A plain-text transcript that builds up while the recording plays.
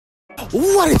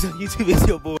What is on YouTube? It's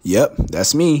your boy. Yep,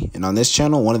 that's me. And on this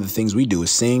channel, one of the things we do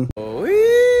is sing.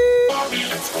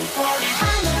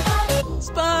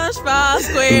 SpongeBob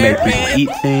We make people SquarePants. eat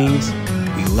things.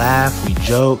 We laugh, we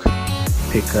joke,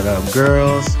 pick up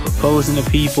girls, proposing to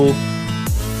people,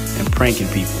 and pranking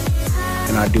people.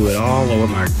 And I do it all with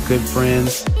my good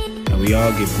friends, and we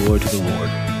all get glory to the Lord.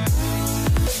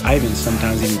 I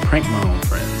sometimes even prank my own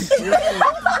friends.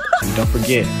 And don't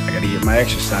forget, I gotta get my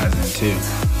exercise in too.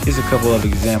 Here's a couple of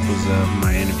examples of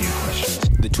my interview questions.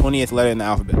 The 20th letter in the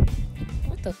alphabet.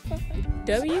 What the fuck?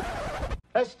 W?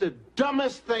 That's the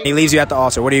dumbest thing. He leaves you at the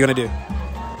altar. What are you gonna do?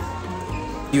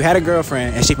 You had a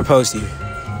girlfriend and she proposed to you.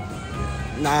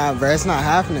 Nah, bro, it's not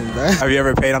happening, bro. Have you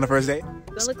ever paid on the first date?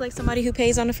 Do I look like somebody who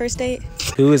pays on the first date?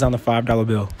 Who is on the $5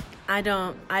 bill? I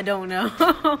don't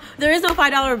know. There is no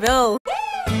 $5 bill.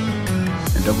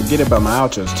 And don't forget about my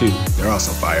outros too. They're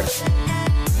also fire.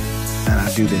 And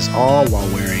I do this all while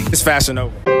wearing It's Fashion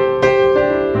Nova.